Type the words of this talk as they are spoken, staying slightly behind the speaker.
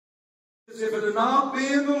If it had not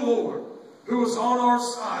been the Lord who was on our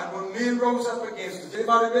side when men rose up against us.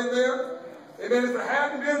 Anybody been there? Amen. If it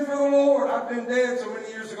hadn't been for the Lord, I've been dead so many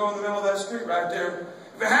years ago in the middle of that street right there.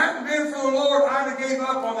 If it hadn't been for the Lord, I'd have gave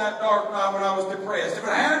up on that dark night when I was depressed. If it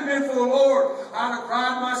hadn't been for the Lord, I'd have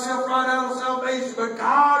cried myself right out of salvation. But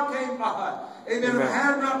God came by. Amen. If it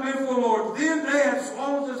had not been for the Lord, then they had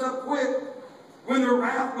swallowed us up quick. When the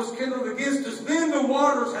wrath was kindled against us, then the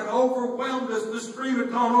waters had overwhelmed us. The stream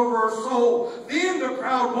had gone over our soul. Then the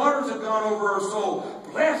proud waters had gone over our soul.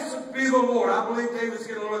 Blessed be the Lord. I believe David's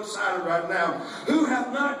getting a little excited right now. Who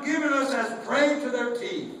hath not given us as prey to their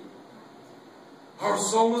teeth. Our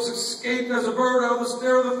soul is escaped as a bird out of the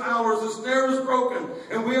snare of the fowlers. The snare is broken,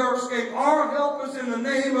 and we are escaped. Our help is in the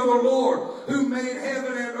name of the Lord, who made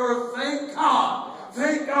heaven and earth. Thank God.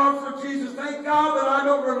 Thank God for Jesus. Thank God that I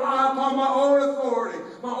don't rely upon my own authority,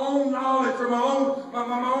 my own knowledge, or my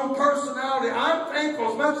own personality. I'm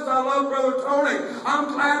thankful as much as I love Brother Tony.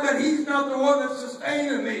 I'm glad that he's not the one that's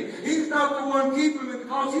sustaining me. He's not the one keeping me,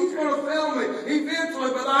 because he's going to fail me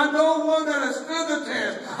eventually. But I know one that has stood the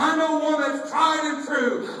test. I know one that's tried and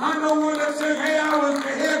true. I know one that said, hey, I was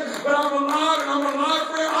dead, but I'm alive, and I'm alive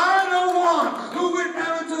forever. I know one who went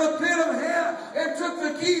down into the pit of hell and took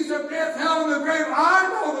the keys of death, hell, and the grave. I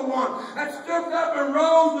know the one that stood up and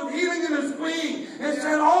rose with healing in his wing and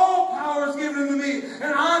said, all power is given to me.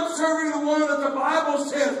 And I'm serving the one that the Bible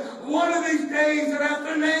says, one of these days, that at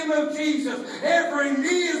the name of Jesus, every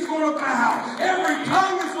knee is going to bow, every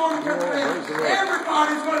tongue is going to confess,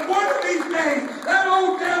 everybody's going to, one of these days, that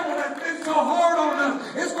old devil that's been so hard on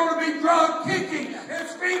us is going to be drugged, kicking, and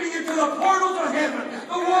screaming into the portals of heaven.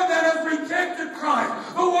 The one that has rejected Christ,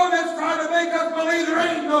 the one that's trying to make us believe there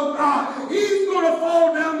ain't no God, he's going to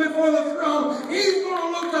fall down before the throne. He's going to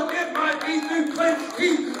look up at my teeth through clenched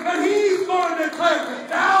teeth, and he's going to declare,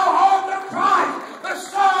 thou art the Christ, the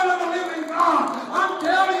Son of the living God. I'm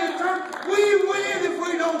telling you, church, we win if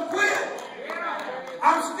we don't quit.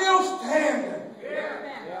 I'm still standing.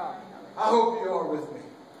 I hope you are with me.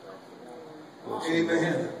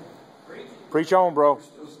 Amen. Preach on, bro. We're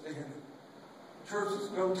still standing. Church,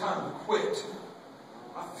 it's no time to quit.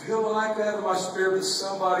 I feel like that in my spirit that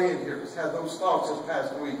somebody in here has had those thoughts this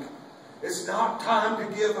past week. It's not time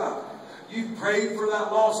to give up. You prayed for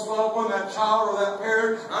that lost loved one, that child, or that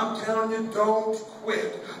parent. I'm telling you, don't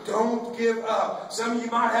quit. Don't give up. Some of you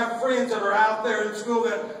might have friends that are out there in school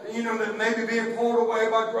that, that may be being pulled away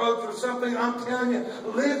by drugs or something. I'm telling you,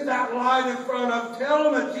 live that light in front of them. Tell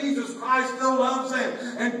them that Jesus Christ still loves them.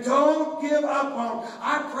 And don't give up on them.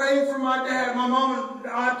 I prayed for my dad. My mom and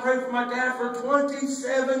I prayed for my dad for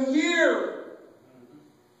 27 years.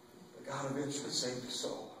 But God eventually saved his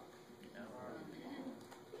soul.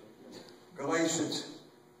 Galatians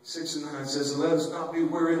 6 and 9 says, let us not be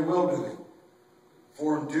weary in well-doing,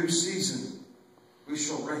 for in due season we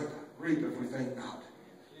shall reap if we faint not.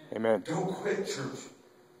 Amen. Don't quit, church.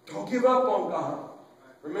 Don't give up on God.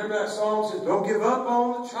 Remember that song says, don't give up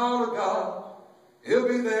on the child of God. He'll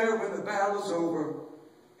be there when the battle's over.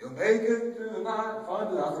 He'll make it through the night.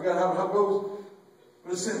 I forgot how it goes.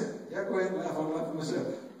 But listen, yeah, go ahead and laugh. I'm laughing myself.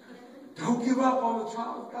 Don't give up on the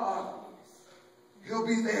child of God. He'll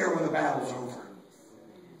be there when the battle's over.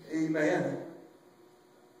 Amen.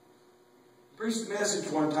 Preached a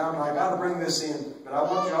message one time, and I got to bring this in, but I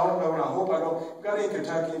want you all to know, and I hope I don't. Got any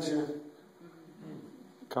Kentuckians here?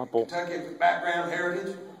 Couple. Kentucky background,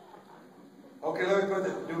 heritage. Okay, let me put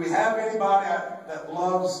that. Do we have anybody that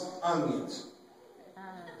loves onions?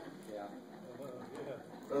 Yeah.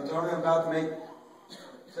 Brother Tony, I'm about to make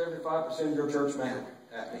 75% of your church mad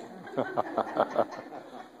at me.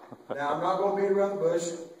 Now, I'm not going to beat around the bush.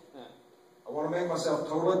 I want to make myself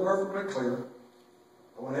totally perfectly clear.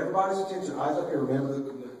 I want everybody's attention. Eyes up here. Remember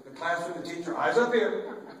the classroom, the teacher. Eyes up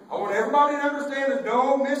here. I want everybody to understand and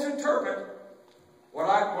don't misinterpret what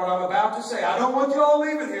I'm about to say. I don't want you all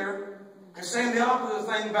leaving here and saying the opposite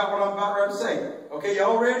thing about what I'm about to say. Okay,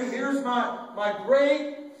 y'all ready? Here's my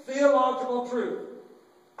great theological truth.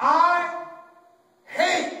 I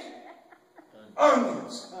hate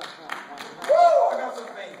onions. Woo! I got some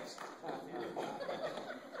fans.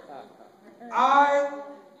 I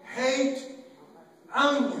hate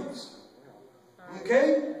onions.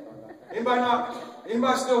 Okay?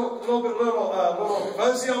 Anybody still a little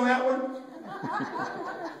fuzzy on that one?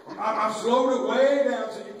 I've slowed it way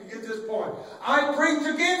down so you can get this point. I preach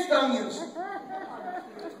against onions.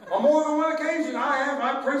 On more than one occasion,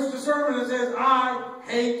 I preached a sermon that says, I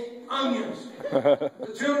hate onions.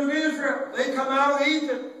 The children of Israel, they come out of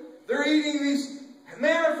Egypt. They're eating these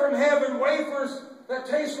manna from heaven, wafers that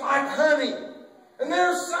taste like honey. And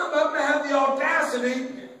there's some of them that have the audacity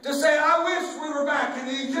to say, I wish we were back in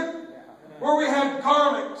Egypt. where we had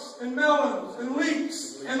garlics and melons and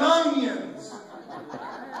leeks and onions.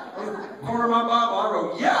 On the corner of my Bible, I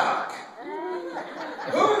wrote, yuck.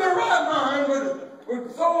 Who in their right mind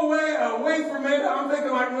would throw away a wafer made, I'm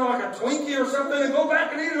thinking like, like a Twinkie or something, and go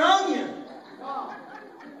back and eat an onion?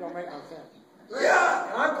 Don't make no sense.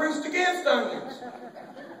 Yeah, and I preached against onions.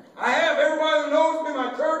 I have. Everybody that knows me,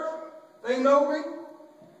 my church, they know me.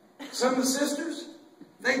 Some of the sisters,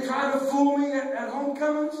 they try to fool me at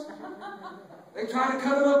homecomings. They try to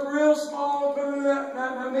cut it up real small, put it in that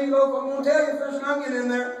meatloaf. I'm going to tell you if there's an onion in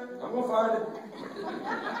there, I'm going to find it.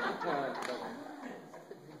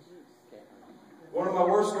 One of my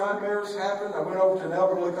worst nightmares happened. I went over to an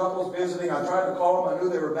elderly couple's visiting. I tried to call them. I knew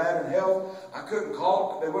they were bad in health. I couldn't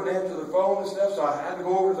call. They wouldn't answer their phone and stuff, so I had to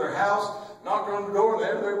go over to their house, knock on the door, and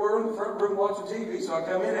there they were in the front room watching TV. So I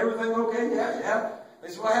come in, everything okay? Yeah. They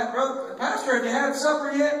said, well, brother, Pastor, have you had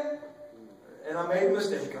supper yet? And I made a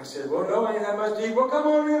mistake. I said, well, no, I ain't had much to eat. Well, come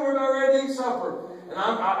on in. We're about ready to eat supper. And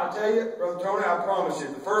I tell you, Brother Tony, I promise you,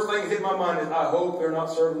 the first thing that hit my mind is, I hope they're not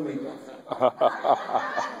serving meatloaf.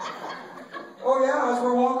 Oh, yeah, as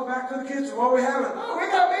we're walking back to the kitchen, what are we having? Oh, we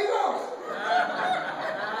got meatloaf.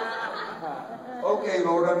 Okay,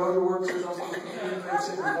 Lord, I know your word says I'm supposed to keep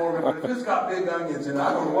sitting before me, but if it's got big onions in it,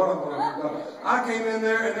 I don't know what I'm going to do. I came in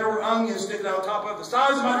there, and there were onions sticking out top of the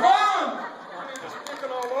size of my thumb. I mean, just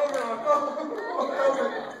sticking all over. And I'm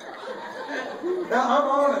now, I'm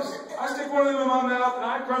honest. I stick one of them in my mouth, and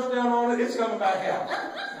I crush down on it, it's coming back out.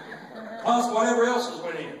 Plus whatever else has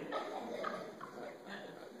went in.